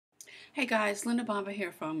Hey guys, Linda Bomba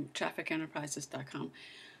here from TrafficEnterprises.com.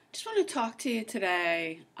 Just want to talk to you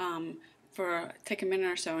today take a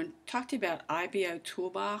minute or so and talk to you about IBO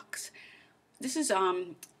Toolbox. This is I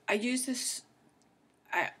use this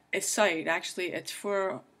a site actually. It's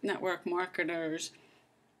for network marketers.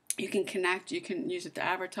 You can connect, you can use it to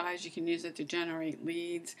advertise, you can use it to generate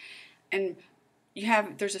leads, and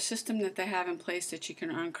there's a system that they have in place that you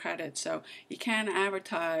can earn credit, so you can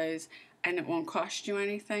advertise and it won't cost you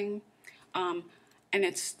anything. Um, and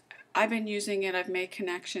I've been using it. I've made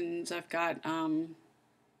connections. I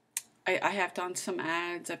have done some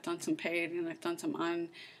ads. I've done some paid, and I've done some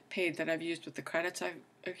unpaid that I've used with the credits I've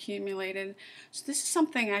accumulated. So this is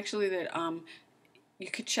something actually that you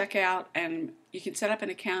could check out, and you can set up an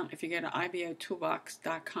account if you go to IBO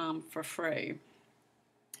for free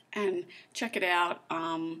and check it out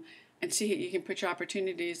and see. You can put your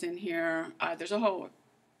opportunities in here. There's a whole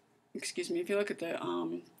if you look at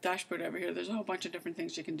the dashboard over here, there's a whole bunch of different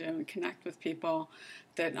things you can do and connect with people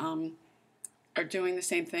that are doing the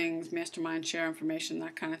same things, mastermind, share information,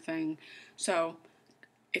 that kind of thing. So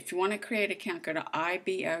if you want to create an account, go to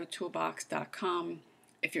IBOToolbox.com.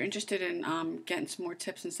 If you're interested in getting some more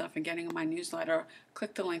tips and stuff and getting on my newsletter,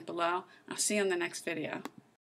 click the link below. I'll see you on the next video.